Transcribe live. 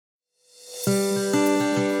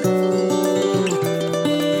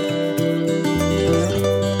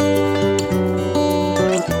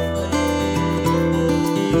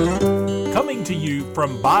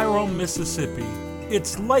from Byram, Mississippi,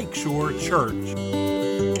 it's Lakeshore Church.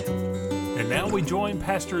 And now we join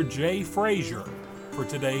Pastor Jay Frazier for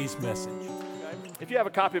today's message. If you have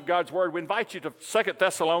a copy of God's Word, we invite you to 2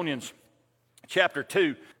 Thessalonians chapter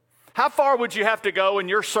 2. How far would you have to go in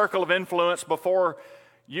your circle of influence before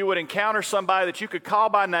you would encounter somebody that you could call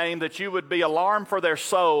by name, that you would be alarmed for their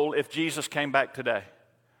soul if Jesus came back today?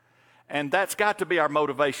 And that's got to be our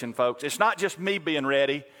motivation, folks. It's not just me being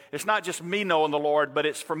ready. It's not just me knowing the Lord, but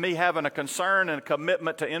it's for me having a concern and a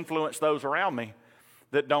commitment to influence those around me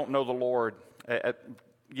that don't know the Lord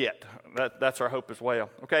yet. That's our hope as well.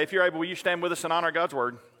 Okay, if you're able, will you stand with us and honor God's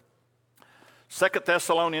Word? 2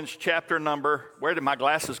 Thessalonians chapter number, where did my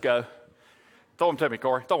glasses go? Throw them to me,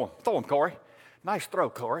 Corey. Throw them, Corey. Nice throw,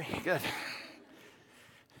 Corey. Good.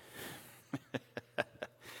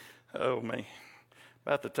 Oh, me.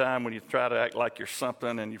 About the time when you try to act like you're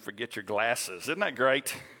something and you forget your glasses. Isn't that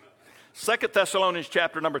great? 2 Thessalonians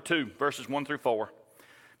chapter number 2, verses 1 through 4.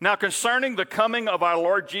 Now concerning the coming of our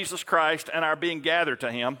Lord Jesus Christ and our being gathered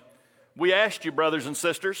to him, we asked you, brothers and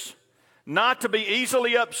sisters, not to be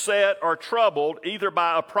easily upset or troubled either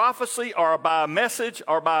by a prophecy or by a message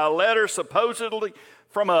or by a letter supposedly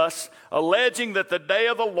from us, alleging that the day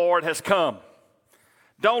of the Lord has come.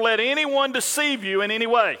 Don't let anyone deceive you in any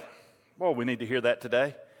way. Well, we need to hear that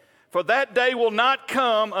today. For that day will not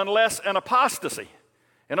come unless an apostasy,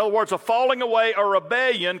 in other words, a falling away or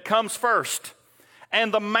rebellion, comes first.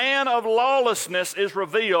 And the man of lawlessness is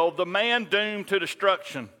revealed, the man doomed to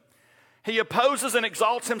destruction. He opposes and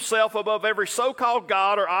exalts himself above every so-called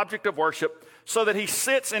God or object of worship, so that he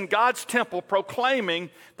sits in God's temple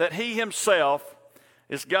proclaiming that he himself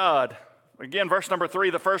is God. Again, verse number 3,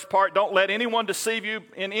 the first part, don't let anyone deceive you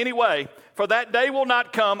in any way, for that day will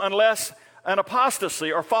not come unless an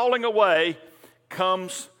apostasy or falling away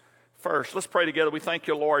comes first. Let's pray together. We thank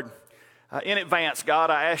you, Lord. In advance, God,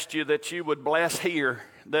 I asked you that you would bless here,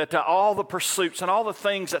 that all the pursuits and all the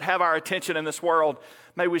things that have our attention in this world,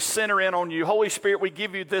 may we center in on you. Holy Spirit, we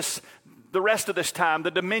give you the rest of this time, the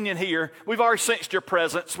dominion here. We've already sensed your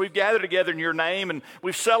presence. We've gathered together in your name, and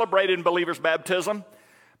we've celebrated in believers' baptism.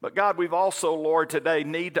 But God, we've also, Lord, today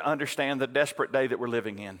need to understand the desperate day that we're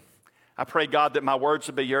living in. I pray, God, that my words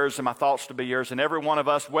will be yours and my thoughts to be yours. And every one of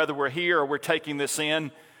us, whether we're here or we're taking this in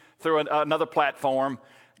through another platform,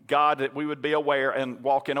 God, that we would be aware and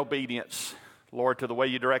walk in obedience, Lord, to the way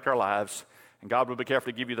you direct our lives. And God, we'll be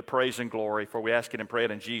careful to give you the praise and glory, for we ask it and pray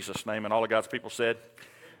it in Jesus' name. And all of God's people said,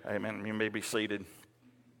 amen. You may be seated.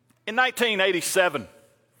 In 1987,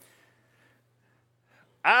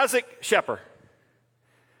 Isaac Shepard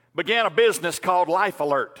began a business called Life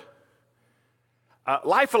Alert.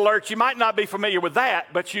 Life Alert, you might not be familiar with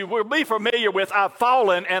that, but you will be familiar with I've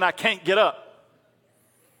fallen and I can't get up.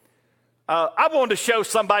 I wanted to show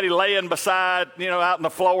somebody laying beside, out in the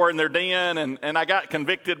floor in their den, and I got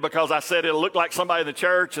convicted because I said it'll look like somebody in the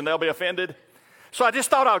church and they'll be offended. So I just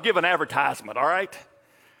thought I'll give an advertisement, all right?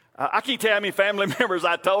 I can't tell you how many family members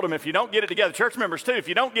I told them, if you don't get it together, church members too, if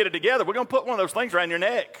you don't get it together, we're going to put one of those things around your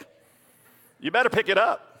neck. You better pick it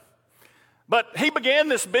up. But he began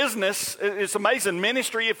this business, it's amazing,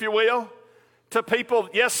 ministry, if you will, to people,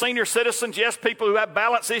 yes, senior citizens, yes, people who have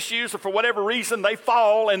balance issues, or for whatever reason they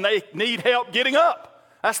fall and they need help getting up.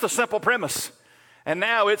 That's the simple premise. And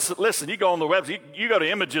now listen, you go on the website, you go to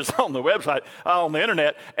images on the website, on the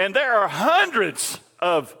internet, and there are hundreds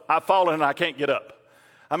of I've fallen and I can't get up.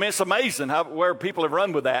 I mean, it's amazing where people have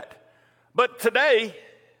run with that. But today,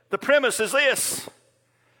 the premise is this: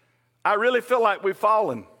 I really feel like we've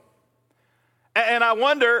fallen. And I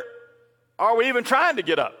wonder, are we even trying to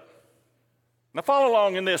get up? Now follow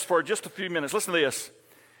along in this for just a few minutes. Listen to this.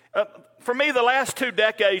 For me, the last 2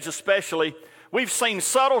 decades especially, we've seen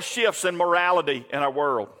subtle shifts in morality in our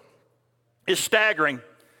world. It's staggering.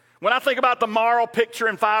 When I think about the moral picture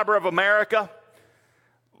and fiber of America,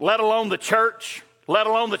 let alone the church, let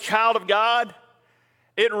alone the child of God,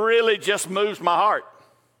 it really just moves my heart.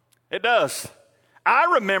 It does.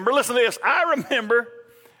 I remember, listen to this, I remember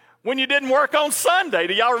when you didn't work on Sunday.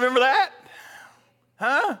 Do y'all remember that?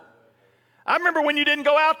 Huh? I remember when you didn't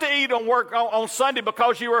go out to eat on Sunday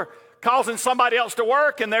because you were causing somebody else to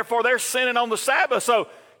work, and therefore they're sinning on the Sabbath, so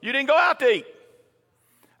you didn't go out to eat.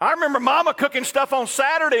 I remember Mama cooking stuff on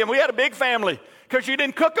Saturday, and we had a big family. Because you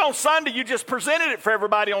didn't cook on Sunday, you just presented it for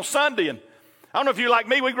everybody on Sunday. And I don't know if you're like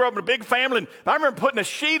me, we grew up in a big family, and I remember putting a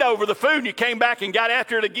sheet over the food, and you came back and got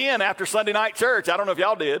after it again after Sunday night church. I don't know if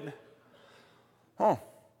y'all did.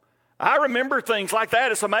 I remember things like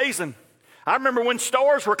that. It's amazing. I remember when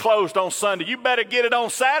stores were closed on Sunday. You better get it on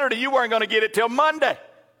Saturday. You weren't going to get it till Monday.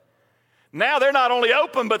 Now they're not only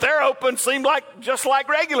open, but they're open, seemed like just like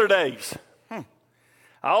regular days.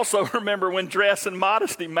 I also remember when dress and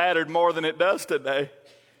modesty mattered more than it does today.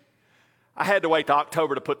 I had to wait till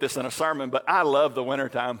October to put this in a sermon, but I love the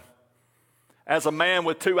wintertime. As a man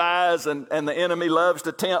with two eyes and the enemy loves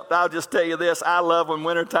to tempt, I'll just tell you this, I love when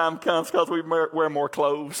wintertime comes because we wear more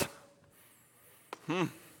clothes.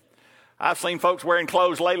 I've seen folks wearing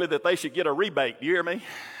clothes lately that they should get a rebate. Do you hear me?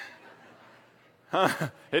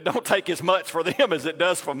 It don't take as much for them as it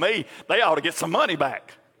does for me. They ought to get some money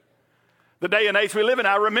back. The day and age we live in,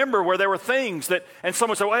 I remember where there were things that, and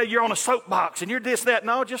someone said, well, you're on a soapbox and you're this, that.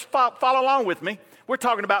 No, just follow along with me. We're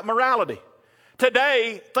talking about morality.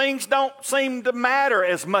 Today, things don't seem to matter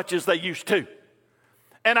as much as they used to.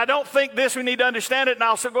 And I don't think we need to understand it, and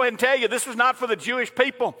I'll go ahead and tell you, this was not for the Jewish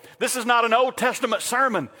people. This is not an Old Testament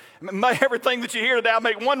sermon. Everything that you hear today, I'll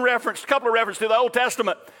make a couple of references to the Old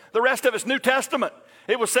Testament. The rest of it's New Testament.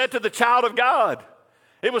 It was said to the child of God.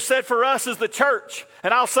 It was said for us as the church.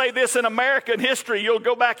 And I'll say this, in American history, you'll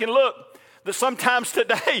go back and look, that sometimes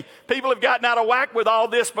today people have gotten out of whack with all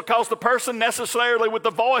this because the person necessarily with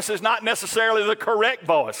the voice is not necessarily the correct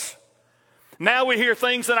voice. Now we hear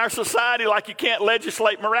things in our society like you can't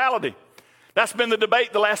legislate morality. That's been the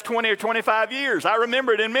debate the last 20 or 25 years. I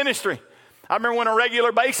remember it in ministry. I remember when on a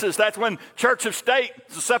regular basis, that's when church of state,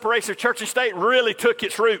 the separation of church and state really took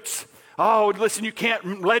its roots. Oh, listen, you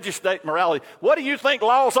can't legislate morality. What do you think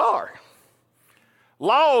laws are?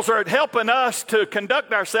 Laws are helping us to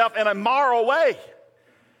conduct ourselves in a moral way.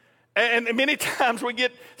 And many times we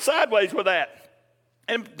get sideways with that.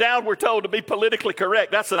 And down we're told to be politically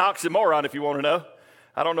correct. That's an oxymoron if you want to know.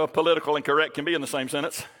 I don't know if political and correct can be in the same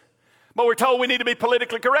sentence. But we're told we need to be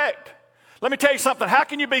politically correct. Let me tell you something. How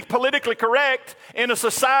can you be politically correct in a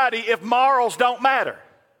society if morals don't matter?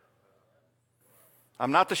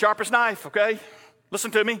 I'm not the sharpest knife, okay? Listen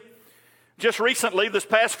to me. Just recently, this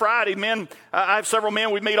past Friday, I have several men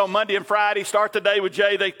we meet on Monday and Friday. Start the day with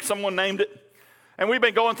Jay. Someone named it. And we've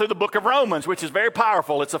been going through the book of Romans, which is very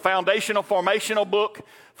powerful. It's a foundational, formational book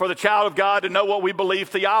for the child of God to know what we believe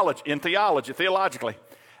theologically.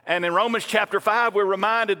 And in Romans chapter 5, we're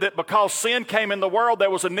reminded that because sin came in the world, there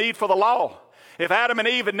was a need for the law. If Adam and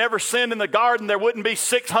Eve had never sinned in the garden, there wouldn't be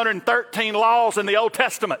 613 laws in the Old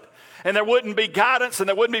Testament. And there wouldn't be guidance and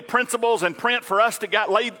there wouldn't be principles and print for us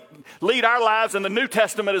to lead our lives in the New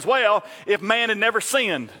Testament as well if man had never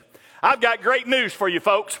sinned. I've got great news for you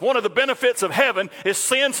folks. One of the benefits of heaven is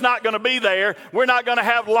sin's not going to be there. We're not going to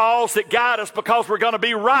have laws that guide us because we're going to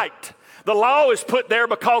be right. The law is put there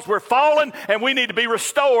because we're fallen and we need to be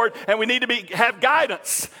restored and we need to have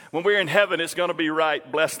guidance. When we're in heaven, it's going to be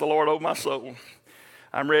right. Bless the Lord, oh my soul.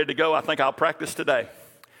 I'm ready to go. I think I'll practice today.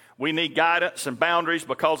 We need guidance and boundaries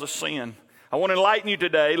because of sin. I want to enlighten you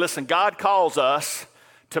today. Listen, God calls us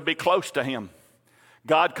to be close to Him.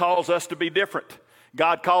 God calls us to be different.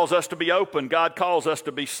 God calls us to be open. God calls us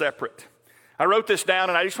to be separate. I wrote this down,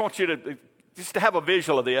 and I just want you to have a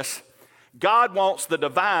visual of this. God wants the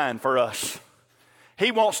divine for us.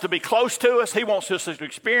 He wants to be close to us. He wants us to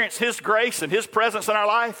experience His grace and His presence in our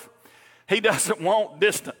life. He doesn't want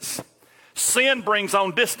distance. Sin brings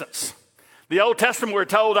on distance. The Old Testament, we're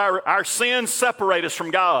told our sins separate us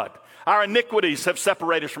from God. Our iniquities have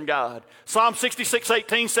separated us from God. Psalm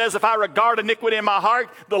 66:18 says, if I regard iniquity in my heart,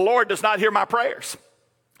 the Lord does not hear my prayers.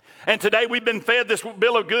 And today we've been fed this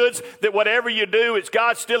bill of goods that whatever you do, it's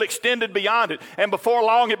God still extended beyond it. And before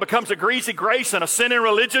long, it becomes a greasy grace and a sin in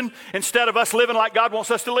religion instead of us living like God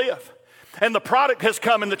wants us to live. And the product has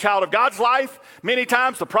come in the child of God's life. Many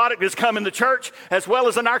times the product has come in the church as well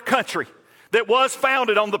as in our country that was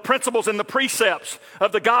founded on the principles and the precepts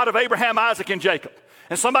of the God of Abraham, Isaac, and Jacob.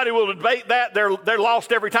 And somebody will debate that, they're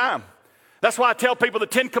lost every time. That's why I tell people the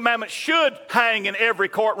 10 Commandments should hang in every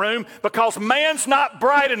courtroom because man's not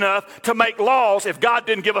bright enough to make laws if God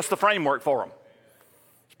didn't give us the framework for them.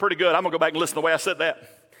 It's pretty good. I'm going to go back and listen to the way I said that.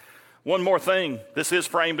 One more thing. This is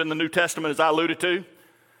framed in the New Testament as I alluded to.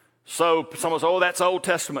 So someone says, oh, that's Old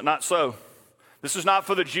Testament. Not so. This is not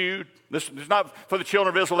for the Jew. This is not for the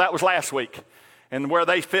children of Israel. That was last week. And where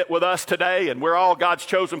they fit with us today, and we're all God's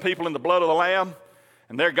chosen people in the blood of the Lamb,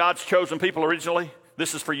 and they're God's chosen people originally,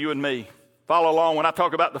 this is for you and me. Follow along when I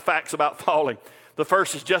talk about the facts about falling. The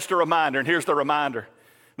first is just a reminder, and here's the reminder.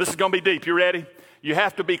 This is going to be deep. You ready? You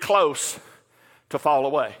have to be close to fall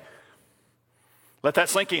away. Let that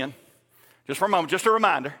sink in. Just for a moment, just a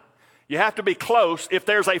reminder. You have to be close. If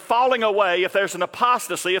there's a falling away, if there's an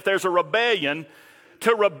apostasy, if there's a rebellion,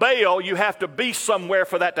 to rebel, you have to be somewhere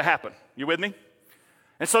for that to happen. You with me?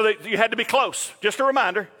 And so you had to be close. Just a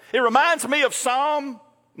reminder. It reminds me of Psalm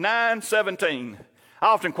 9:17. I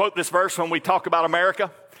often quote this verse when we talk about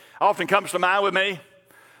America. It often comes to mind with me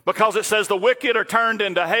because it says the wicked are turned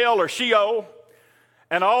into hell or Sheol,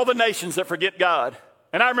 and all the nations that forget God.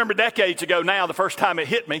 And I remember decades ago now, the first time it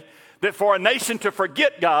hit me, that for a nation to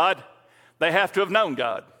forget God, they have to have known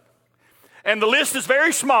God. And the list is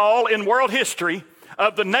very small in world history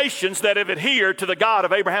of the nations that have adhered to the God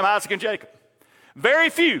of Abraham, Isaac, and Jacob. Very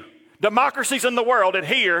few democracies in the world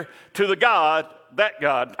adhere to the God, that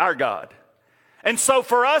God, our God. And so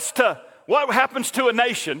for us to, what happens to a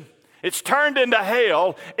nation, it's turned into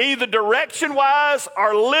hell, either direction-wise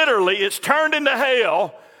or literally, it's turned into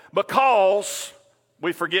hell because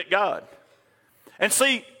we forget God. And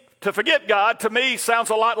see, to forget God, to me, sounds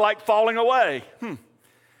a lot like falling away.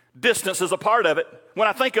 Distance is a part of it. When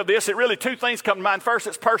I think of this, it really, two things come to mind. First,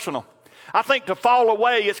 it's personal. I think to fall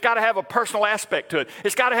away, it's got to have a personal aspect to it.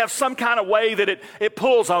 It's got to have some kind of way that it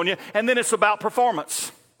pulls on you, and then it's about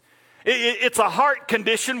performance. It's a heart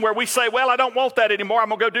condition where we say, well, I don't want that anymore. I'm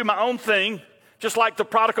going to go do my own thing, just like the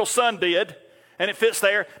prodigal son did, and it fits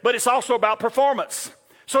there. But it's also about performance.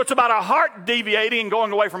 So it's about our heart deviating and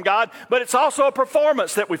going away from God, but it's also a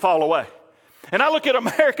performance that we fall away. And I look at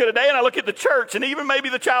America today, and I look at the church, and even maybe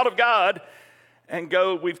the child of God, and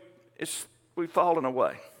go, we've fallen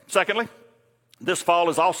away. Secondly, this fall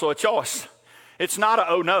is also a choice. It's not a,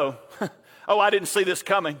 oh no, oh, I didn't see this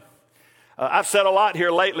coming. I've said a lot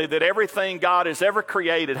here lately that everything God has ever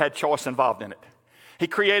created had choice involved in it. He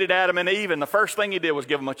created Adam and Eve, and the first thing he did was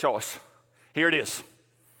give them a choice. Here it is.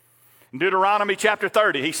 In Deuteronomy chapter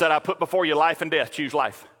 30, he said, I put before you life and death, choose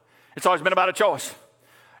life. It's always been about a choice.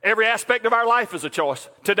 Every aspect of our life is a choice.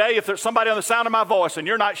 Today, if there's somebody on the sound of my voice and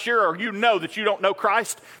you're not sure or you know that you don't know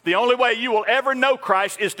Christ, the only way you will ever know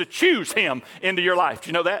Christ is to choose him into your life. Do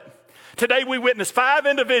you know that? Today, we witnessed 5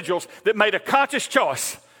 individuals that made a conscious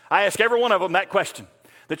choice. I ask every one of them that question,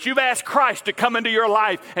 that you've asked Christ to come into your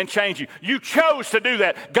life and change you. You chose to do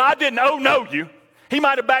that. God didn't oh-no you. He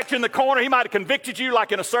might have backed you in the corner. He might have convicted you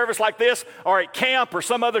like in a service like this or at camp or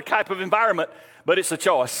some other type of environment, but it's a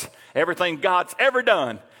choice. Everything God's ever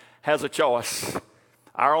done has a choice.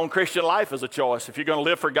 Our own Christian life is a choice. If you're going to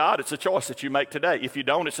live for God, it's a choice that you make today. If you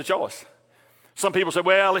don't, it's a choice. Some people say,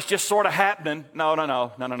 well, it's just sort of happening.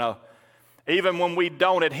 No. Even when we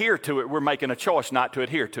don't adhere to it, we're making a choice not to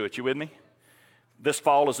adhere to it. You with me? This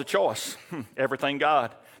fall is a choice. Everything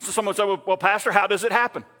God. So someone say, well, Pastor, how does it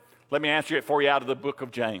happen? Let me answer it for you out of the book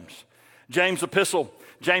of James. James epistle,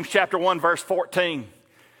 James chapter 1, verse 14.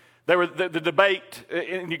 There were the debate,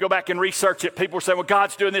 and you go back and research it. People were saying, well,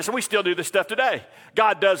 God's doing this, and we still do this stuff today.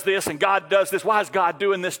 God does this, and God does this. Why is God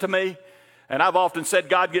doing this to me? And I've often said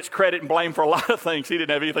God gets credit and blame for a lot of things he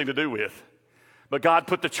didn't have anything to do with. But God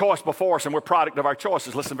put the choice before us, and we're product of our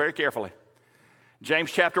choices. Listen very carefully.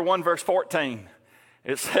 James chapter 1, verse 14.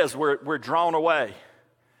 It says we're drawn away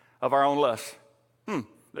of our own lusts.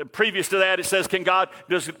 Previous to that, it says,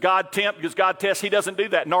 does God tempt? Does God test? He doesn't do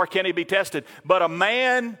that, nor can he be tested. But a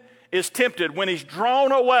man is tempted when he's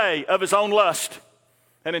drawn away of his own lust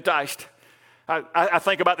and enticed. I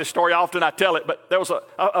think about this story often. I tell it, but there was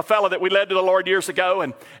a fellow that we led to the Lord years ago,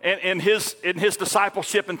 and in his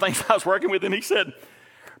discipleship and things I was working with, and he said,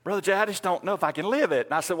 Brother Jay, I just don't know if I can live it.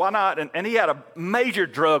 And I said, why not? And he had a major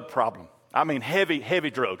drug problem. I mean, heavy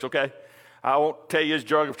drugs, okay? I won't tell you his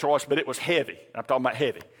drug of choice, but it was heavy. I'm talking about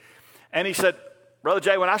heavy. And he said, Brother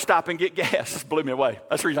Jay, when I stop and get gas, this blew me away.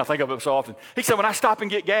 That's the reason I think of it so often. He said, when I stop and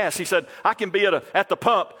get gas, he said, I can be at the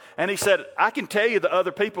pump. And he said, I can tell you the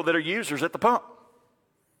other people that are users at the pump.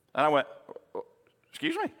 And I went,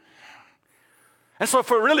 excuse me? And so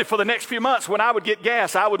for the next few months, when I would get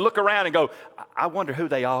gas, I would look around and go, I wonder who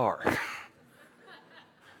they are.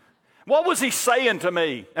 What was he saying to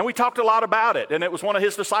me? And we talked a lot about it, and it was one of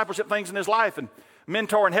his discipleship things in his life and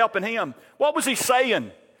mentoring, helping him. What was he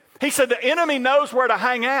saying? He said, the enemy knows where to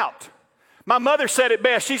hang out. My mother said it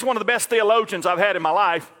best. She's one of the best theologians I've had in my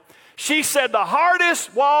life. She said, the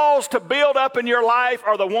hardest walls to build up in your life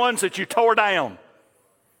are the ones that you tore down.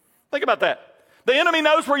 Think about that. The enemy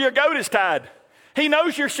knows where your goat is tied. He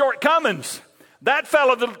knows your shortcomings. That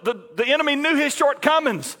fellow, the enemy knew his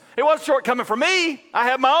shortcomings. It wasn't shortcoming for me. I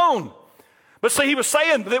have my own. But see, he was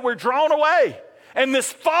saying that we're drawn away. And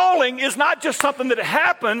this falling is not just something that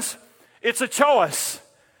happens. It's a choice.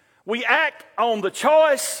 We act on the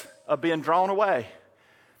choice of being drawn away.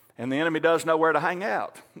 And the enemy does know where to hang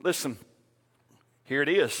out. Listen, here it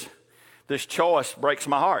is. This choice breaks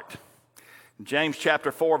my heart. James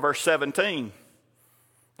chapter 4, verse 17.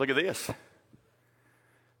 Look at this. It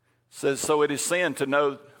says, so it is sin to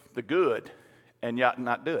know the good and yet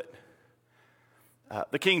not do it.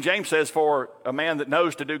 The King James says, for a man that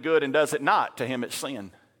knows to do good and does it not, to him it's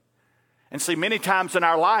sin. And see, many times in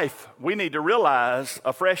our life, we need to realize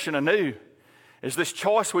afresh and anew is this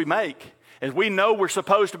choice we make. As we know we're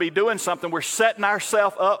supposed to be doing something, we're setting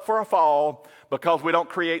ourselves up for a fall because we don't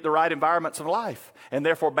create the right environments in life, and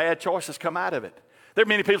therefore bad choices come out of it. There are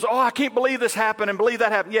many people say, oh, I can't believe this happened and believe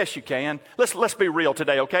that happened. Yes, you can. Let's be real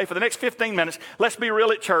today, okay? For the next 15 minutes, let's be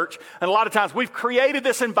real at church. And a lot of times we've created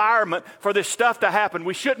this environment for this stuff to happen.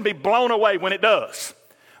 We shouldn't be blown away when it does.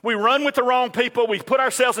 We run with the wrong people. We put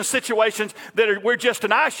ourselves in situations that we're just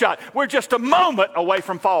an eye shot. We're just a moment away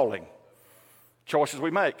from falling. Choices we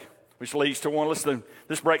make, which leads to one. Listen,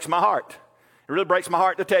 this breaks my heart. It really breaks my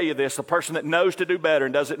heart to tell you this. The person that knows to do better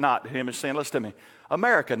and does it not, him is saying, listen to me.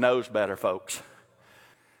 America knows better, folks.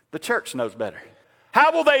 The church knows better.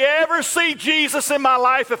 How will they ever see Jesus in my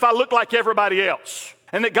life if I look like everybody else?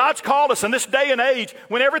 And that God's called us in this day and age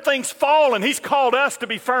when everything's fallen, He's called us to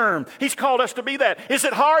be firm. He's called us to be that. Is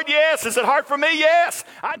it hard? Yes. Is it hard for me? Yes.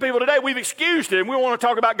 People today, we've excused it, and we want to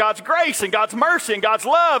talk about God's grace and God's mercy and God's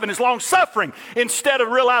love and His long suffering instead of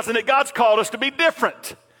realizing that God's called us to be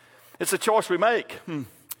different. It's a choice we make.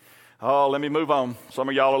 Oh, let me move on. Some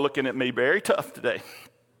of y'all are looking at me very tough today.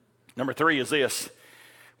 Number 3 is this.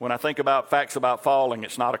 When I think about facts about falling,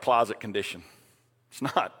 it's not a closet condition. It's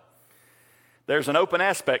not. There's an open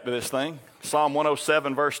aspect to this thing. Psalm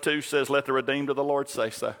 107 verse 2 says, let the redeemed of the Lord say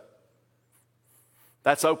so.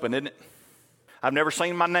 That's open, isn't it? I've never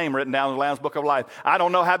seen my name written down in the Lamb's Book of Life. I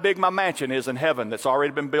don't know how big my mansion is in heaven that's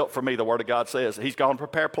already been built for me, the Word of God says. He's gone to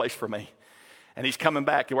prepare a place for me. And He's coming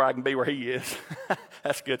back where I can be where He is.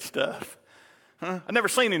 That's good stuff. I've never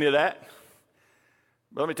seen any of that.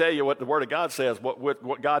 But let me tell you what the Word of God says.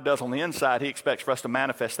 What God does on the inside, He expects for us to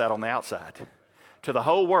manifest that on the outside. To the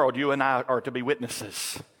whole world, you and I are to be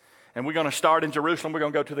witnesses. And we're going to start in Jerusalem. We're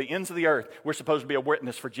going to go to the ends of the earth. We're supposed to be a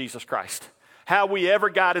witness for Jesus Christ. How we ever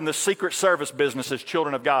got in the secret service business as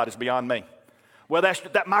children of God is beyond me. Well,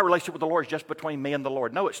 that my relationship with the Lord is just between me and the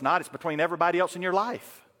Lord. No, it's not. It's between everybody else in your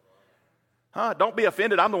life. Don't be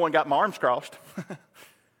offended. I'm the one who got my arms crossed.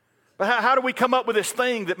 But how do we come up with this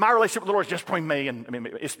thing that my relationship with the Lord is just between me and,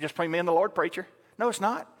 it's just between me and the Lord, preacher? No, it's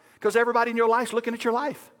not. Because everybody in your life is looking at your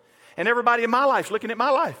life. And everybody in my life is looking at my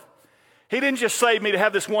life. He didn't just save me to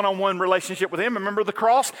have this one-on-one relationship with Him. Remember the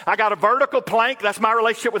cross? I got a vertical plank. That's my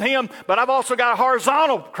relationship with Him. But I've also got a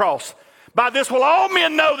horizontal cross. By this will all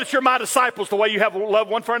men know that you're my disciples the way you have love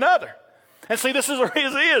one for another. And see, this is where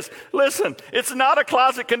His is. Listen, it's not a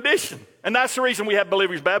closet condition. And that's the reason we have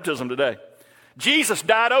believers' baptism today. Jesus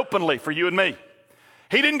died openly for you and me.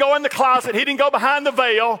 He didn't go in the closet. He didn't go behind the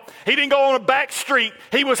veil. He didn't go on a back street.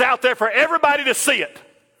 He was out there for everybody to see it,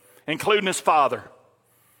 including His Father.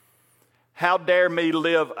 How dare me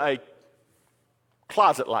live a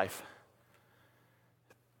closet life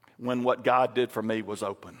when what God did for me was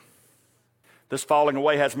open? This falling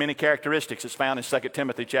away has many characteristics. It's found in 2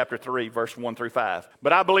 Timothy chapter 3, verse 1 through 5.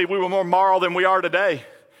 But I believe we were more moral than we are today.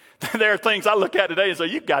 There are things I look at today and say,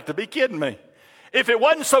 you've got to be kidding me. If it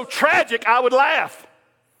wasn't so tragic, I would laugh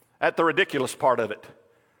at the ridiculous part of it.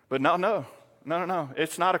 But no.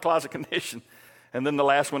 It's not a closet condition. And then the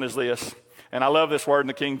last one is this. And I love this word in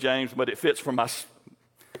the King James, but it fits for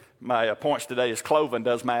my points today, is cloven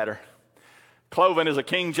does matter. Cloven is a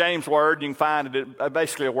King James word. You can find it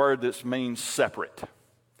basically a word that means separate.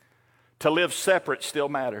 To live separate still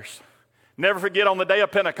matters. Never forget on the day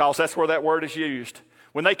of Pentecost, that's where that word is used.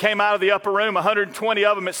 When they came out of the upper room, 120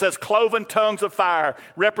 of them, it says cloven tongues of fire,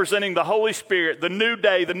 representing the Holy Spirit, the new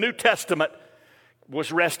day, the New Testament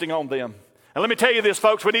was resting on them. And let me tell you this,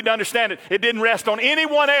 folks, we need to understand it. It didn't rest on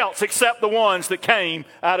anyone else except the ones that came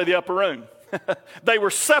out of the upper room. They were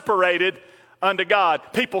separated unto God.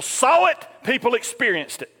 People saw it, people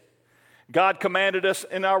experienced it. God commanded us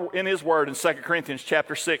in His Word in 2 Corinthians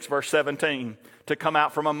chapter 6, verse 17, to come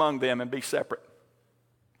out from among them and be separate.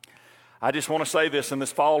 I just want to say this, in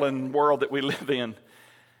this fallen world that we live in,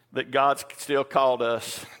 that God's still called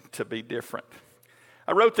us to be different.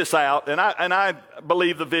 I wrote this out, and I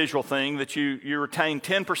believe the visual thing, that you retain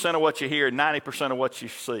 10% of what you hear and 90% of what you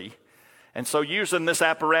see. And so using this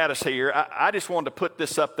apparatus here, I just wanted to put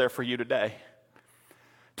this up there for you today.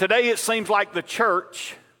 Today it seems like the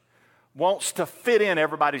church wants to fit in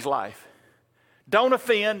everybody's life. Don't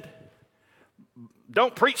offend.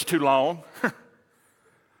 Don't preach too long.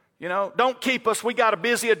 Don't keep us. We got a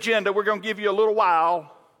busy agenda. We're going to give you a little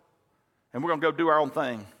while, and we're going to go do our own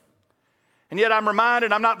thing. And yet I'm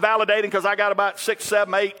reminded, I'm not validating because I got about 6,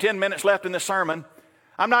 7, 8, 10 minutes left in this sermon.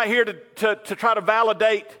 I'm not here to try to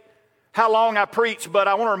validate how long I preach, but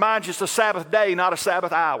I want to remind you it's a Sabbath day, not a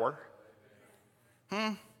Sabbath hour.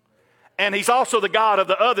 And He's also the God of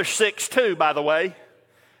the other 6 too, by the way.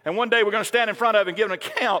 And one day we're going to stand in front of Him and give an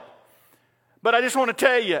account. But I just want to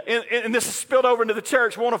tell you, and this is spilled over into the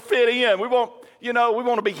church, we want to fit in. We want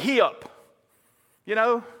to be hip. you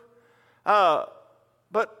know.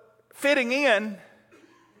 But fitting in,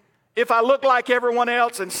 if I look like everyone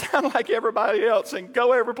else and sound like everybody else and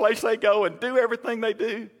go every place they go and do everything they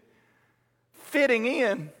do, fitting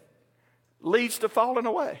in leads to falling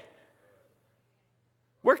away.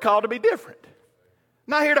 We're called to be different. I'm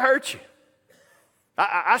not here to hurt you.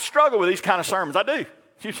 I struggle with these kind of sermons. I do.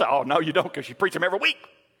 You say, oh, no, you don't, because you preach them every week.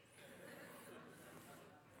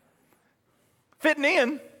 Fitting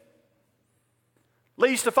in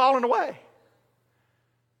leads to falling away.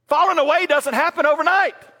 Falling away doesn't happen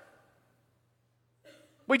overnight.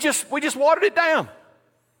 We just watered it down.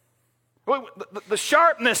 The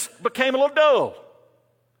sharpness became a little dull.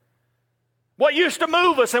 What used to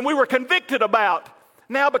move us and we were convicted about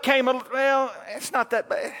now became it's not that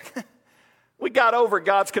bad. We got over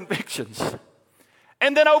God's convictions.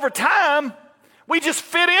 And then over time, we just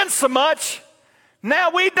fit in so much,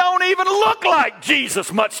 now we don't even look like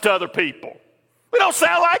Jesus much to other people. We don't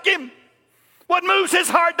sound like him. What moves his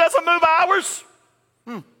heart doesn't move ours.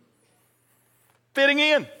 Fitting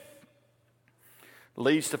in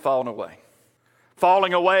leads to falling away.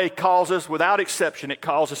 Falling away causes, without exception, it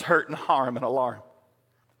causes hurt and harm and alarm.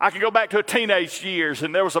 I can go back to teenage years,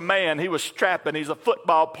 and there was a man, he was strapping, he's a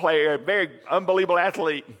football player, a very unbelievable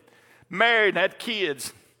athlete, married and had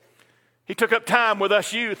kids. He took up time with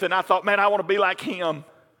us youth, and I thought, man, I want to be like him.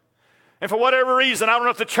 And for whatever reason, I don't know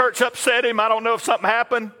if the church upset him, I don't know if something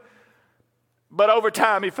happened, but over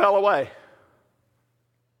time he fell away.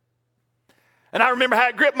 And I remember how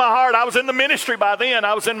it gripped my heart. I was in the ministry by then.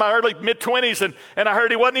 I was in my early mid-20s, and I heard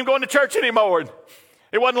he wasn't even going to church anymore.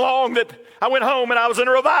 It wasn't long that I went home and I was in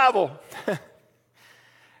a revival.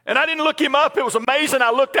 And I didn't look him up. It was amazing.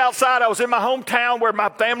 I looked outside. I was in my hometown where my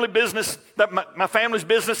family business, my family's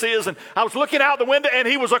business is, and I was looking out the window, and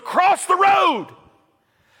he was across the road.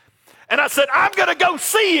 And I said, I'm going to go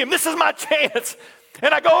see him. This is my chance.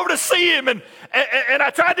 And I go over to see him, and I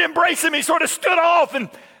tried to embrace him. He sort of stood off, and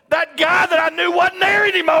that guy that I knew wasn't there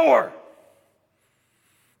anymore.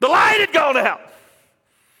 The light had gone out.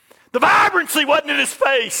 The vibrancy wasn't in his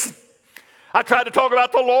face. I tried to talk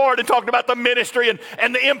about the Lord and talked about the ministry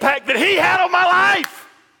and the impact that he had on my life.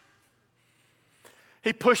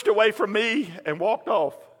 He pushed away from me and walked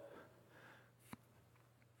off.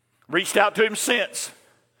 Reached out to him since.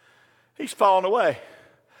 He's fallen away.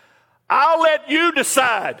 I'll let you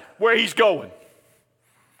decide where he's going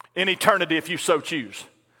in eternity if you so choose.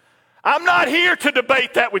 I'm not here to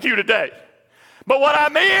debate that with you today. But what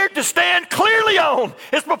I'm here to stand clearly on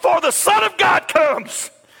is before the Son of God comes,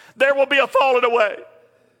 there will be a falling away.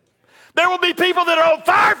 There will be people that are on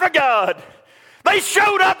fire for God. They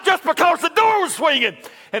showed up just because the door was swinging.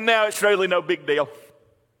 And now it's really no big deal.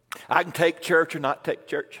 I can take church or not take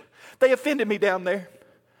church. They offended me down there.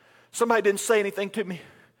 Somebody didn't say anything to me.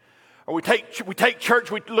 Or we take church,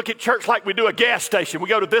 we look at church like we do a gas station. We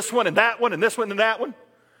go to this one and that one and this one and that one.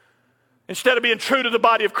 Instead of being true to the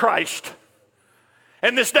body of Christ.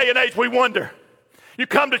 In this day and age, we wonder. You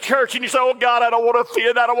come to church and you say, oh God, I don't want to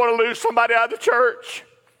offend. I don't want to lose somebody out of the church.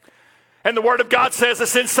 And the Word of God says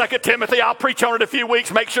it's in 2 Timothy. I'll preach on it in a few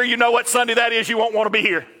weeks. Make sure you know what Sunday that is. You won't want to be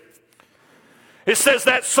here. It says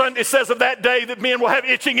that Sunday, it says of that day that men will have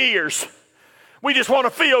itching ears. We just want to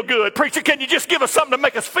feel good. Preacher, can you just give us something to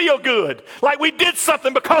make us feel good? Like we did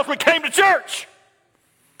something because we came to church.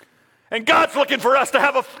 And God's looking for us to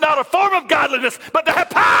have not a form of godliness, but to have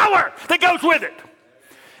power that goes with it.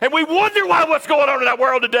 And we wonder why what's going on in that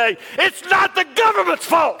world today. It's not the government's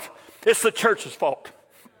fault. It's the church's fault.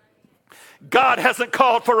 God hasn't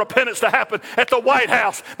called for repentance to happen at the White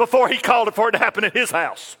House before he called for it to happen in his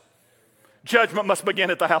house. Judgment must begin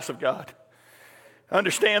at the house of God.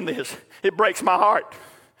 Understand this. It breaks my heart.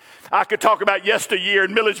 I could talk about yesteryear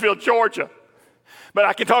in Milledgeville, Georgia, but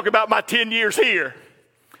I can talk about my 10 years here.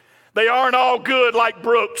 They aren't all good like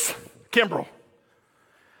Brooks, Kimbrell.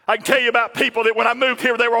 I can tell you about people that when I moved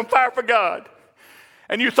here, they were on fire for God.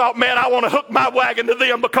 And you thought, man, I want to hook my wagon to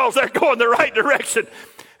them because they're going the right direction.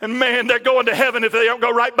 And man, they're going to heaven if they don't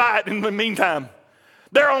go right by it in the meantime.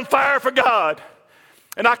 They're on fire for God.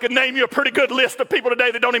 And I could name you a pretty good list of people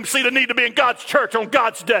today that don't even see the need to be in God's church on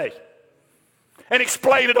God's day. And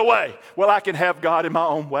explain it away. Well, I can have God in my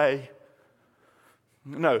own way.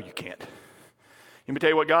 No, you can't. Let me tell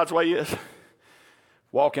you what God's way is.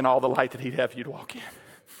 Walk in all the light that he'd have you to walk in.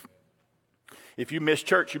 If you miss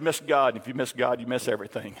church, you miss God. If you miss God, you miss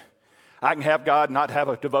everything. I can have God and not have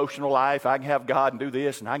a devotional life. I can have God and do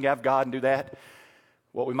this, and I can have God and do that.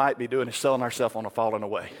 What we might be doing is selling ourselves on a falling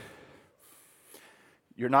away.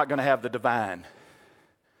 You're not going to have the divine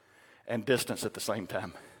and distance at the same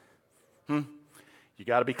time. You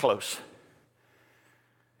got to be close.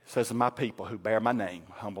 says, my people who bear my name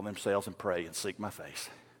humble themselves and pray and seek my face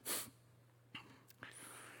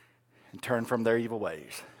and turn from their evil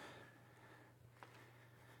ways.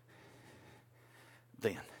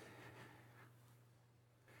 Then.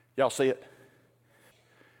 Y'all see it?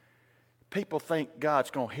 People think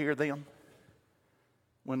God's going to hear them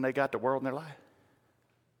when they got the world in their life.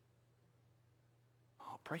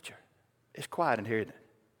 Oh, preacher, it's quiet in here, isn't it?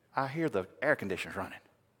 I hear the air conditioners running.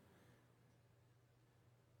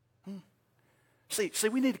 See,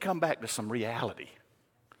 we need to come back to some reality.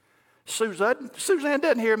 Suzanne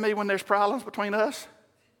doesn't hear me when there's problems between us.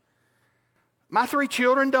 My 3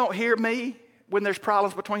 children don't hear me when there's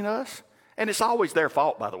problems between us. And it's always their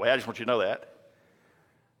fault, by the way. I just want you to know that.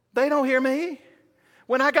 They don't hear me.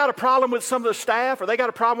 When I got a problem with some of the staff or they got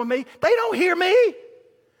a problem with me, they don't hear me.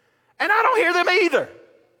 And I don't hear them either.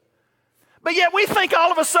 But yet we think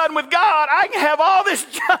all of a sudden with God, I can have all this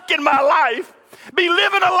junk in my life, be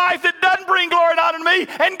living a life that doesn't bring glory and honor to me,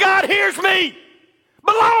 and God hears me.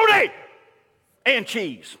 Baloney! And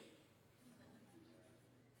cheese.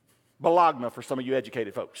 Bologna for some of you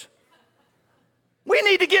educated folks. We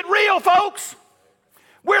need to get real, folks.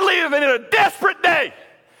 We're living in a desperate day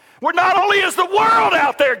where not only is the world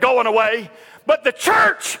out there going away, but the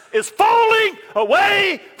church is falling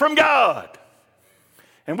away from God.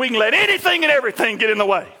 And we can let anything and everything get in the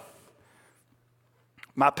way.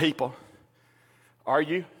 My people, are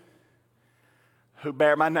you who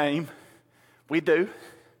bear my name? We do.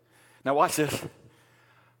 Now watch this.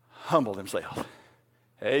 Humble themselves.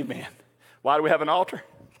 Amen. Why do we have an altar?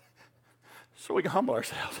 So we can humble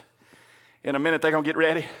ourselves. In a minute, they're going to get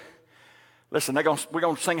ready. Listen, we're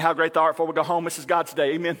going to sing How Great Thou Art before we go home. This is God's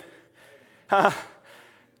day. Amen. I'm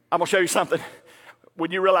going to show you something.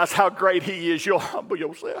 When you realize how great He is, you'll humble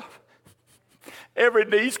yourself. Every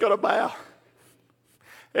knee's going to bow.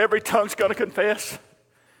 Every tongue's going to confess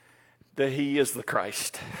that He is the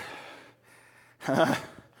Christ.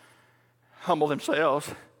 Humble themselves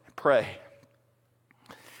and pray.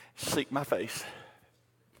 Seek my face.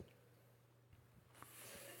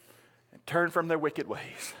 And turn from their wicked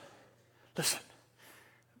ways. Listen,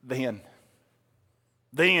 then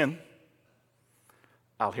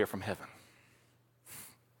I'll hear from heaven.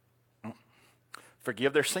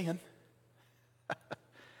 Forgive their sin.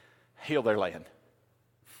 Heal their land.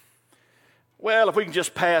 Well, if we can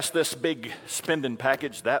just pass this big spending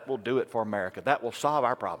package, that will do it for America. That will solve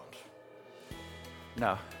our problems.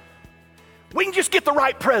 No. We can just get the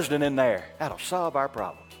right president in there. That'll solve our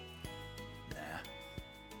problems. Nah.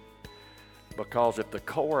 Because if the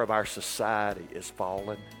core of our society is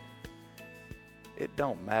fallen, it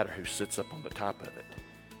don't matter who sits up on the top of it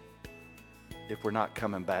if we're not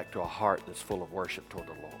coming back to a heart that's full of worship toward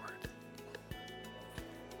the Lord.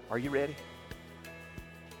 Are you ready?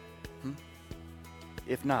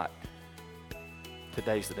 If not,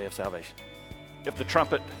 today's the day of salvation. If the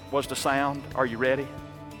trumpet was to sound, are you ready?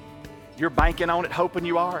 You're banking on it, hoping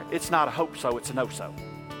you are. It's not a hope so, it's a no so.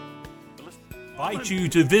 I invite you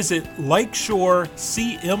to visit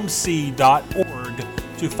lakeshorecmc.org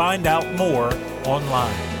to find out more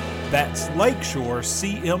online. That's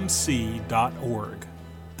lakeshorecmc.org.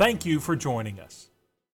 Thank you for joining us.